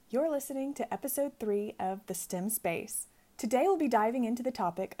You're listening to episode 3 of The STEM Space. Today we'll be diving into the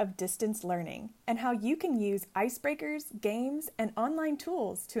topic of distance learning and how you can use icebreakers, games, and online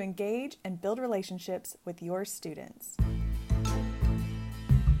tools to engage and build relationships with your students.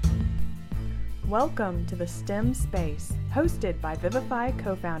 Welcome to The STEM Space, hosted by Vivify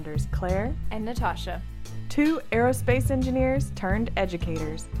co-founders Claire and Natasha, two aerospace engineers turned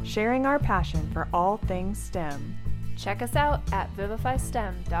educators, sharing our passion for all things STEM. Check us out at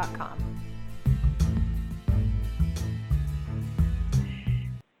vivifystem.com.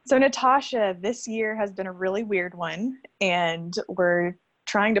 So Natasha, this year has been a really weird one, and we're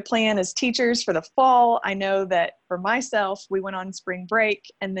trying to plan as teachers for the fall. I know that for myself, we went on spring break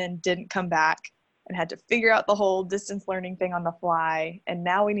and then didn't come back and had to figure out the whole distance learning thing on the fly. And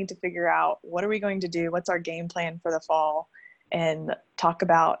now we need to figure out, what are we going to do? What's our game plan for the fall? And talk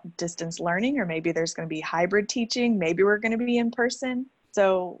about distance learning, or maybe there's going to be hybrid teaching. Maybe we're going to be in person.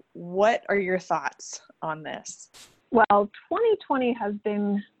 So what are your thoughts on this? Well, 2020 has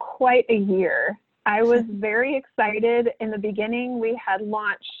been quite a year. I was very excited. In the beginning, we had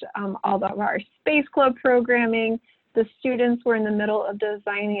launched all of our Space Club programming. The students were in the middle of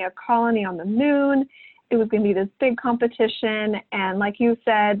designing a colony on the moon. It was going to be this big competition. And like you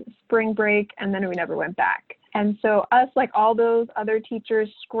said, spring break, and then we never went back. And so us, like all those other teachers,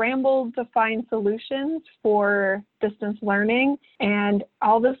 scrambled to find solutions for distance learning. And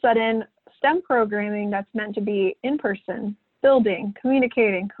all of a sudden, STEM programming that's meant to be in person, building,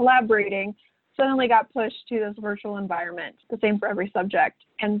 communicating, collaborating, suddenly got pushed to this virtual environment, the same for every subject.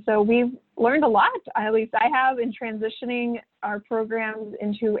 And so we've learned a lot, at least I have, in transitioning our programs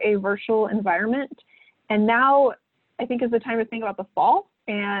into a virtual environment. And now I think is the time to think about the fall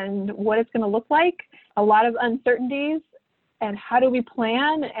and what it's going to look like. A lot of uncertainties, and how do we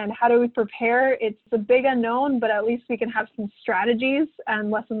plan and how do we prepare? It's a big unknown, but at least we can have some strategies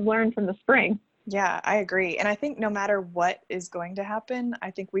and lessons learned from the spring. Yeah, I agree. And I think no matter what is going to happen, I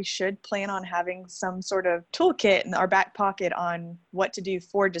think we should plan on having some sort of toolkit in our back pocket on what to do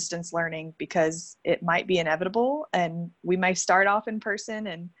for distance learning, because it might be inevitable and we may start off in person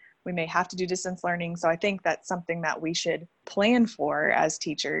and we may have to do distance learning. So I think that's something that we should plan for as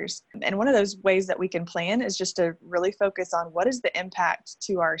teachers. And one of those ways that we can plan is just to really focus on what is the impact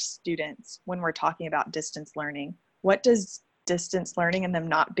to our students when we're talking about distance learning. What does distance learning and them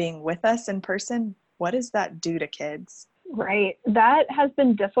not being with us in person, what does that do to kids? Right. That has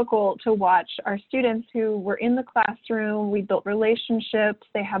been difficult to watch. Our students who were in the classroom, we built relationships,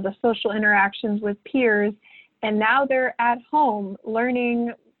 they have the social interactions with peers, and now they're at home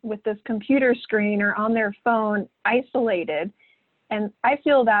learning with this computer screen or on their phone, isolated. And I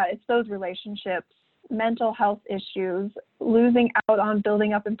feel that it's those relationships, mental health issues, losing out on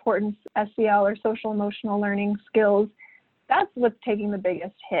building up important SEL or social emotional learning skills. That's what's taking the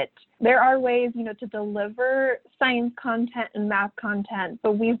biggest hit. There are ways, to deliver science content and math content,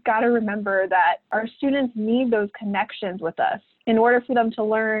 but we've got to remember that our students need those connections with us. In order for them to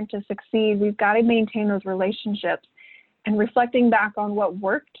learn, to succeed, we've got to maintain those relationships. And reflecting back on what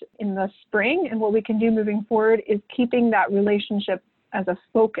worked in the spring and what we can do moving forward is keeping that relationship as a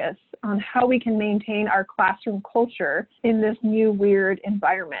focus on how we can maintain our classroom culture in this new weird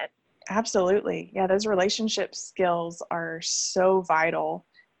environment. Absolutely. Yeah, those relationship skills are so vital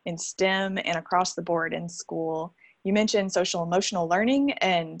in STEM and across the board in school. You mentioned social emotional learning,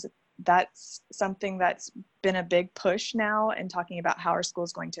 and that's something that's been a big push now in talking about how our school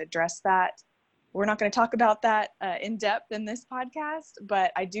is going to address that. We're not going to talk about that in depth in this podcast,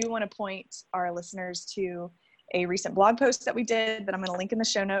 but I do want to point our listeners to a recent blog post that we did that I'm going to link in the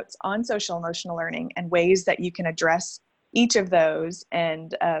show notes on social emotional learning and ways that you can address each of those.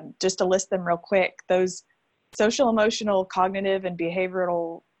 And just to list them real quick, those social emotional, cognitive, and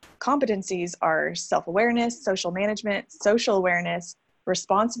behavioral competencies are self-awareness, social management, social awareness,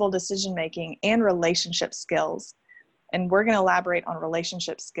 responsible decision-making, and relationship skills. And we're going to elaborate on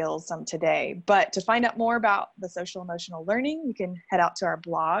relationship skills some today. But to find out more about the social emotional learning, you can head out to our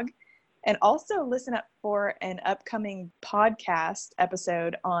blog and also listen up for an upcoming podcast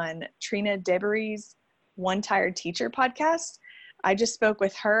episode on Trina Debery's One Tired Teacher podcast. I just spoke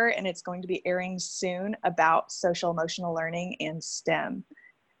with her, and it's going to be airing soon about social emotional learning and STEM.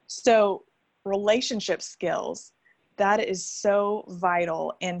 So relationship skills, that is so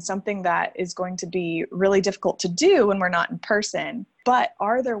vital and something that is going to be really difficult to do when we're not in person. But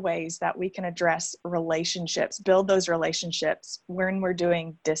are there ways that we can address relationships, build those relationships when we're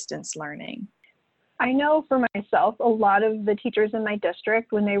doing distance learning? I know for myself, a lot of the teachers in my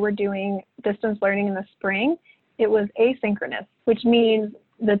district, when they were doing distance learning in the spring, it was asynchronous, which means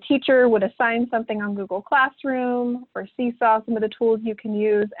the teacher would assign something on Google Classroom or Seesaw, some of the tools you can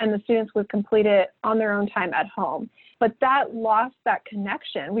use, and the students would complete it on their own time at home. But that lost that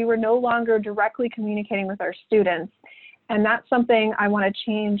connection. We were no longer directly communicating with our students. And that's something I want to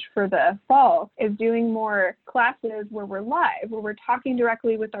change for the fall, is doing more classes where we're live, where we're talking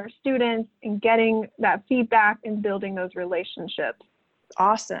directly with our students and getting that feedback and building those relationships.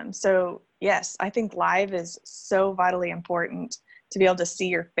 Awesome. So yes, I think live is so vitally important to be able to see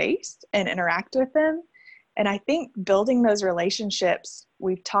your face and interact with them. And I think building those relationships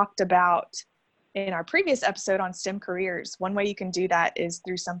we've talked about in our previous episode on STEM careers. One way you can do that is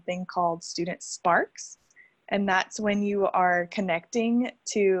through something called Student Sparks. And that's when you are connecting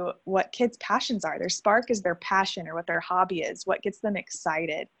to what kids' passions are. Their spark is their passion or what their hobby is, what gets them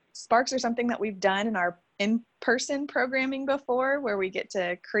excited. Sparks are something that we've done in our in-person programming before, where we get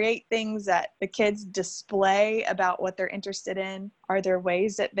to create things that the kids display about what they're interested in. Are there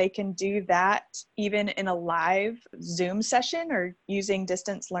ways that they can do that even in a live Zoom session or using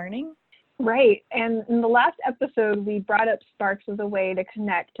distance learning? Right. And in the last episode, we brought up Sparks as a way to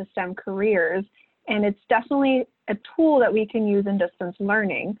connect to STEM careers. And it's definitely a tool that we can use in distance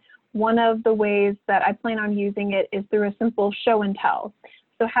learning. One of the ways that I plan on using it is through a simple show and tell.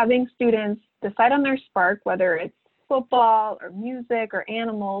 So having students decide on their spark, whether it's football or music or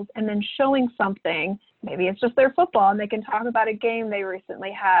animals, and then showing something. Maybe it's just their football and they can talk about a game they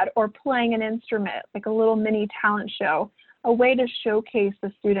recently had, or playing an instrument, like a little mini talent show. A way to showcase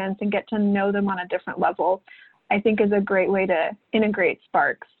the students and get to know them on a different level, I think is a great way to integrate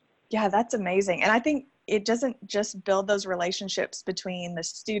Sparks. Yeah, that's amazing. And I think it doesn't just build those relationships between the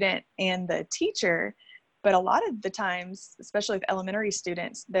student and the teacher, but a lot of the times, especially with elementary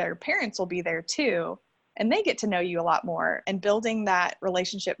students, their parents will be there too, and they get to know you a lot more. And building that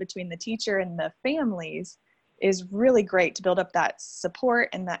relationship between the teacher and the families is really great to build up that support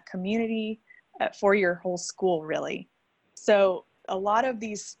and that community for your whole school, really. So a lot of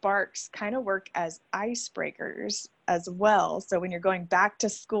these sparks kind of work as icebreakers as well. So when you're going back to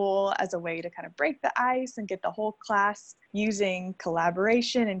school, as a way to kind of break the ice and get the whole class using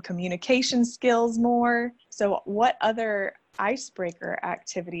collaboration and communication skills more. So what other icebreaker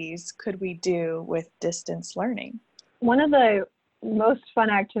activities could we do with distance learning? One of the most fun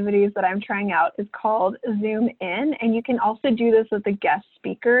activities that I'm trying out is called Zoom In, and you can also do this with a guest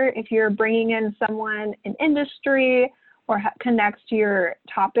speaker. If you're bringing in someone in industry or connects to your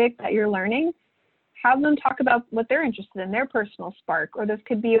topic that you're learning, have them talk about what they're interested in, their personal spark, or this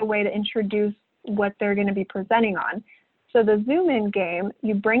could be a way to introduce what they're going to be presenting on. So the Zoom In game,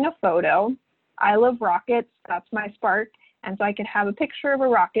 you bring a photo. I love rockets, that's my spark. And so I could have a picture of a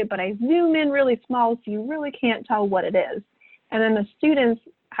rocket, but I zoom in really small so you really can't tell what it is. And then the students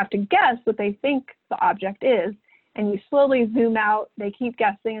have to guess what they think the object is. And you slowly zoom out, they keep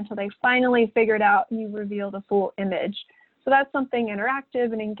guessing until they finally figure it out and you reveal the full image. So that's something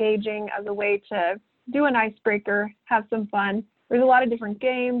interactive and engaging as a way to do an icebreaker, have some fun. There's a lot of different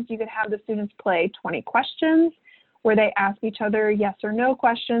games. You could have the students play 20 questions where they ask each other yes or no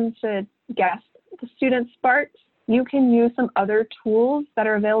questions to guess the student's sparks. You can use some other tools that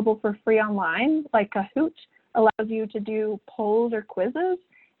are available for free online, like Kahoot allows you to do polls or quizzes.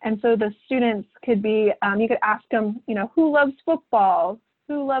 And so the students could be, you could ask them, who loves football?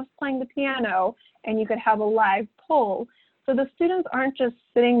 Who loves playing the piano? And you could have a live poll. So the students aren't just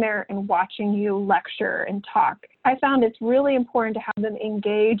sitting there and watching you lecture and talk. I found it's really important to have them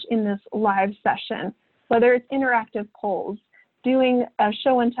engage in this live session, whether it's interactive polls, doing a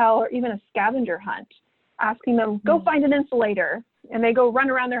show and tell, or even a scavenger hunt, asking them, go find an insulator, and they go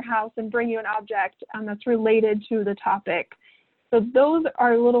run around their house and bring you an object that's related to the topic. So those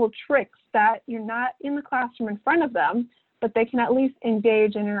are little tricks that you're not in the classroom in front of them, but they can at least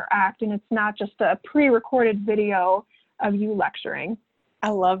engage and interact, and it's not just a pre-recorded video of you lecturing. I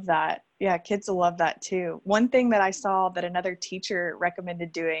love that. Yeah, kids will love that too. One thing that I saw that another teacher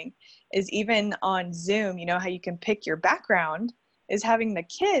recommended doing is even on Zoom, how you can pick your background, is having the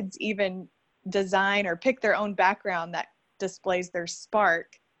kids even design or pick their own background that displays their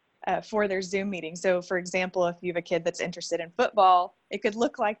spark for their Zoom meeting. So for example, if you have a kid that's interested in football, it could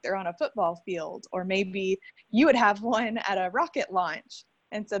look like they're on a football field, or maybe you would have one at a rocket launch.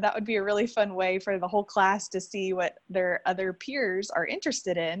 And so that would be a really fun way for the whole class to see what their other peers are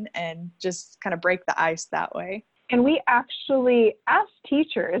interested in and just kind of break the ice that way. And we actually asked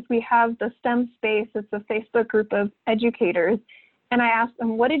teachers, we have the STEM Space, it's a Facebook group of educators, and I asked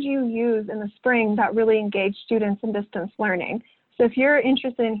them, what did you use in the spring that really engaged students in distance learning? So if you're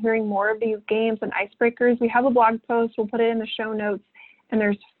interested in hearing more of these games and icebreakers, we have a blog post, we'll put it in the show notes, and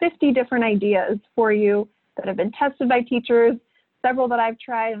there's 50 different ideas for you that have been tested by teachers. several that I've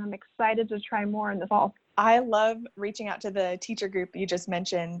tried, and I'm excited to try more in the fall. I love reaching out to the teacher group you just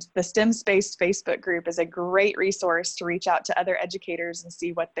mentioned. The STEM Space Facebook group is a great resource to reach out to other educators and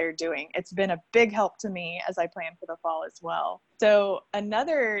see what they're doing. It's been a big help to me as I plan for the fall as well. So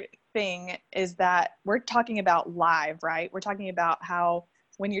another thing is that we're talking about live, right? We're talking about how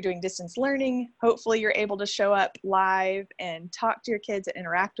when you're doing distance learning, hopefully you're able to show up live and talk to your kids and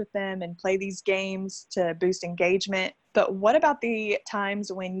interact with them and play these games to boost engagement. But what about the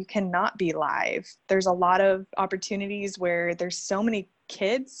times when you cannot be live? There's a lot of opportunities where there's so many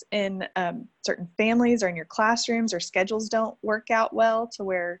kids in certain families or in your classrooms, or schedules don't work out well to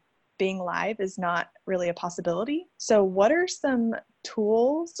where being live is not really a possibility. So what are some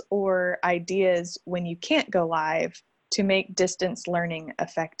tools or ideas when you can't go live to make distance learning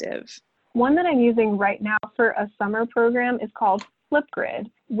effective? One that I'm using right now for a summer program is called Flipgrid,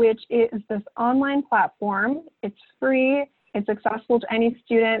 which is this online platform. It's free. It's accessible to any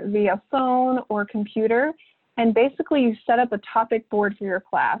student via phone or computer. And basically you set up a topic board for your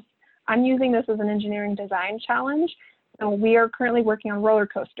class. I'm using this as an engineering design challenge. So we are currently working on roller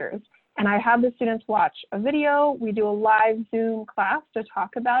coasters. And I have the students watch a video. We do a live Zoom class to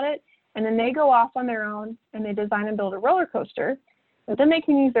talk about it. And then they go off on their own and they design and build a roller coaster. But then they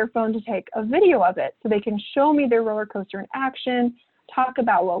can use their phone to take a video of it so they can show me their roller coaster in action, talk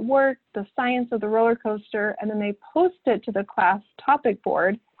about what worked, the science of the roller coaster, and then they post it to the class topic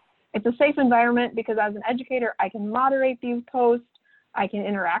board. It's a safe environment because as an educator, I can moderate these posts, I can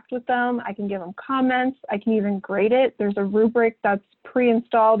interact with them, I can give them comments, I can even grade it. There's a rubric that's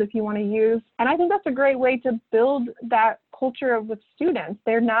pre-installed if you want to use. And I think that's a great way to build that culture with students.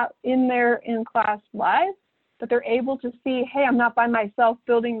 They're not in there in class live, but they're able to see, hey, I'm not by myself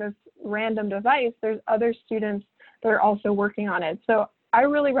building this random device. There's other students that are also working on it. So I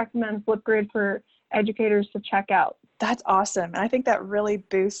really recommend Flipgrid for educators to check out. That's awesome. And I think that really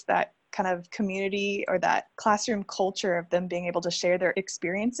boosts that kind of community or that classroom culture of them being able to share their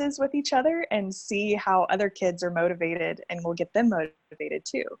experiences with each other and see how other kids are motivated, and will get them motivated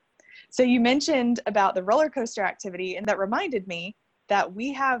too. So you mentioned about the roller coaster activity, and that reminded me that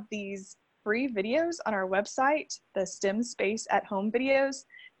we have these free videos on our website, the STEM Space at Home videos,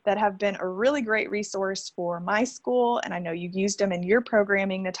 that have been a really great resource for my school. And I know you've used them in your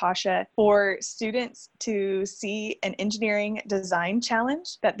programming, Natasha, for students to see an engineering design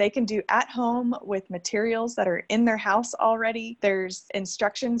challenge that they can do at home with materials that are in their house already. There's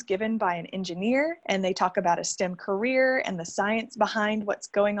instructions given by an engineer, and they talk about a STEM career and the science behind what's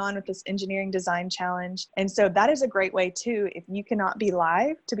going on with this engineering design challenge. And so that is a great way too, if you cannot be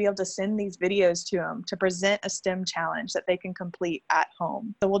live, to be able to send these videos to them to present a STEM challenge that they can complete at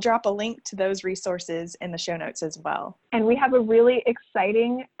home. So we'll drop a link to those resources in the show notes as well. And we have a really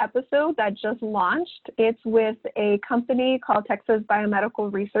exciting episode that just launched. It's with a company called Texas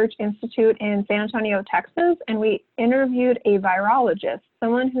Biomedical Research Institute in San Antonio, Texas. And we interviewed a virologist,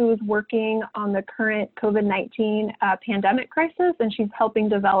 someone who's working on the current COVID-19 pandemic crisis, and she's helping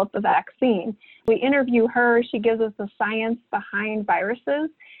develop a vaccine. We interview her. She gives us the science behind viruses.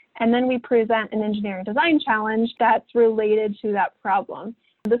 And then we present an engineering design challenge that's related to that problem.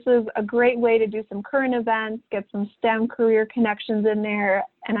 This is a great way to do some current events, get some STEM career connections in there,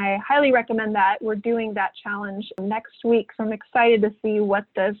 and I highly recommend that. We're doing that challenge next week, so I'm excited to see what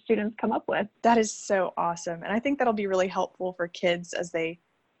the students come up with. That is so awesome, and I think that'll be really helpful for kids as they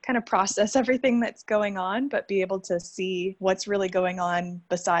kind of process everything that's going on, but be able to see what's really going on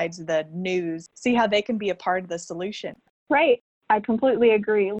besides the news, see how they can be a part of the solution. Right, I completely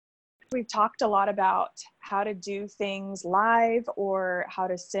agree. We've talked a lot about how to do things live or how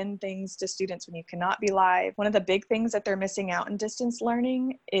to send things to students when you cannot be live. One of the big things that they're missing out in distance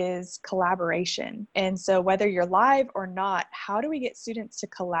learning is collaboration. And so whether you're live or not, how do we get students to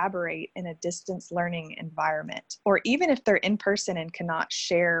collaborate in a distance learning environment? Or even if they're in person and cannot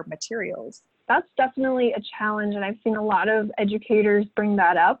share materials? That's definitely a challenge, and I've seen a lot of educators bring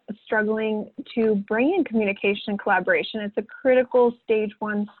that up, struggling to bring in communication and collaboration. It's a critical stage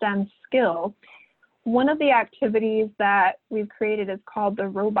 1 STEM skill. One of the activities that we've created is called the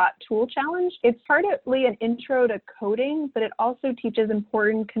Robot Tool Challenge. It's partly an intro to coding, but it also teaches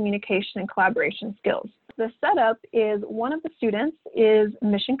important communication and collaboration skills. The setup is one of the students is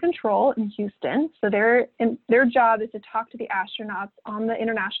mission control in Houston. So their job is to talk to the astronauts on the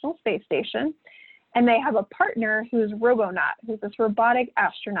International Space Station. And they have a partner who's Robonaut, who's this robotic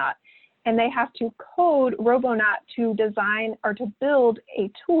astronaut. And they have to code Robonaut to design or to build a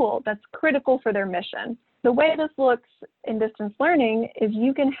tool that's critical for their mission. The way this looks in distance learning is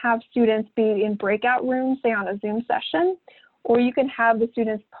you can have students be in breakout rooms, say on a Zoom session, or you can have the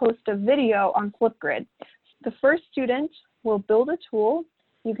students post a video on Flipgrid. The first student will build a tool.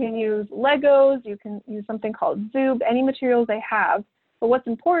 You can use Legos, you can use something called Zoob, any materials they have. But what's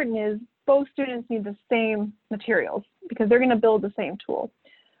important is both students need the same materials because they're going to build the same tool.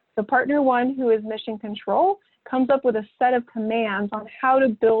 So partner one, who is mission control, comes up with a set of commands on how to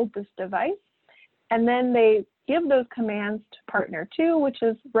build this device. And then they give those commands to partner two, which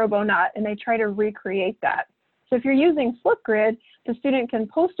is Robonaut, and they try to recreate that. So if you're using Flipgrid, the student can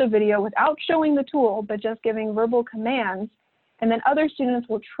post a video without showing the tool, but just giving verbal commands. And then other students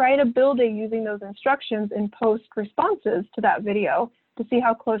will try to build it using those instructions and post responses to that video to see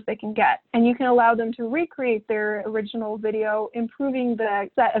how close they can get. And you can allow them to recreate their original video, improving the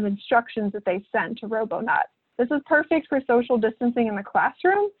set of instructions that they send to Robonaut. This is perfect for social distancing in the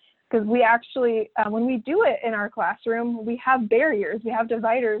classroom because we actually, when we do it in our classroom, we have barriers, we have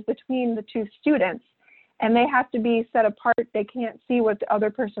dividers between the two students, and they have to be set apart. They can't see what the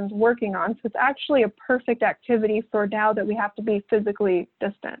other person's working on. So it's actually a perfect activity for now that we have to be physically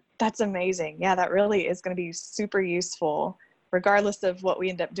distant. That's amazing. Yeah, that really is going to be super useful, regardless of what we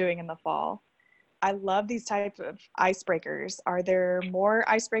end up doing in the fall. I love these type of icebreakers. Are there more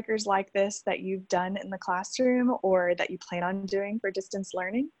icebreakers like this that you've done in the classroom or that you plan on doing for distance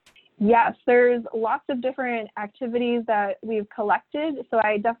learning? Yes, there's lots of different activities that we've collected. So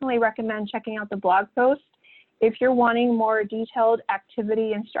I definitely recommend checking out the blog post. If you're wanting more detailed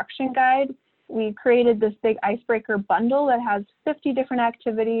activity instruction guide, we created this big icebreaker bundle that has 50 different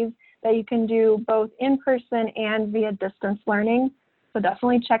activities that you can do both in person and via distance learning. So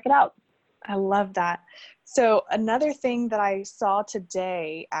definitely check it out. I love that. So another thing that I saw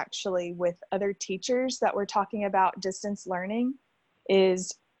today actually with other teachers that were talking about distance learning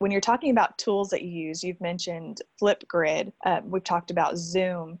is when you're talking about tools that you use, you've mentioned Flipgrid, we've talked about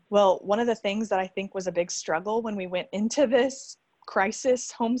Zoom. Well, one of the things that I think was a big struggle when we went into this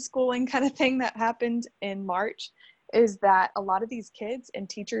crisis homeschooling kind of thing that happened in March is that a lot of these kids and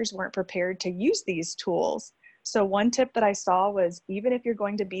teachers weren't prepared to use these tools. So one tip that I saw was even if you're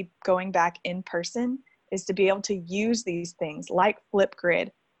going to be going back in person is to be able to use these things like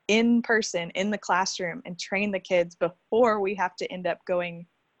Flipgrid in person in the classroom and train the kids before we have to end up going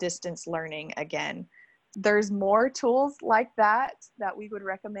distance learning again. There's more tools like that we would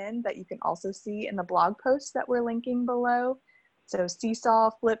recommend that you can also see in the blog post that we're linking below. So Seesaw,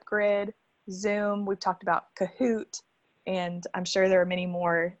 Flipgrid, Zoom, we've talked about Kahoot, and I'm sure there are many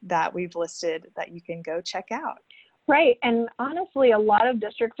more that we've listed that you can go check out. Right, and honestly, a lot of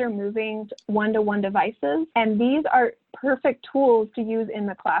districts are moving to one-to-one devices, and these are perfect tools to use in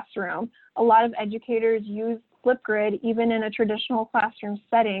the classroom. A lot of educators use Flipgrid, even in a traditional classroom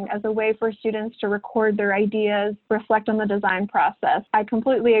setting, as a way for students to record their ideas, reflect on the design process. I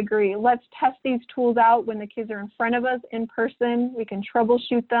completely agree. Let's test these tools out when the kids are in front of us in person. We can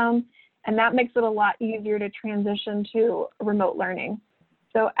troubleshoot them, and that makes it a lot easier to transition to remote learning.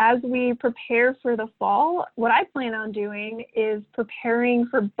 So as we prepare for the fall, what I plan on doing is preparing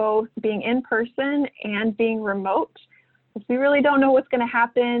for both being in person and being remote. Because we really don't know what's going to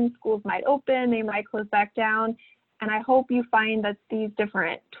happen. Schools might open, they might close back down. And I hope you find that these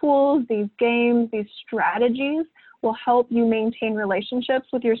different tools, these games, these strategies will help you maintain relationships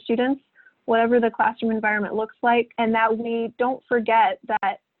with your students, whatever the classroom environment looks like, and that we don't forget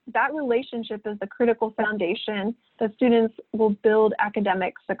that that relationship is the critical foundation that students will build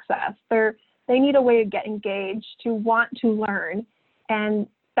academic success. They need a way to get engaged, to want to learn, and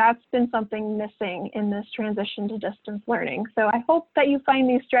that's been something missing in this transition to distance learning. So I hope that you find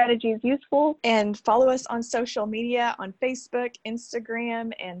these strategies useful. And follow us on social media on Facebook,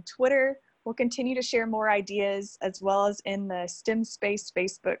 Instagram, and Twitter. We'll continue to share more ideas as well as in the STEM Space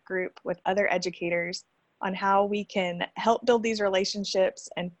Facebook group with other educators on how we can help build these relationships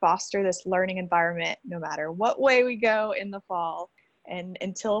and foster this learning environment no matter what way we go in the fall. And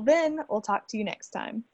until then, we'll talk to you next time.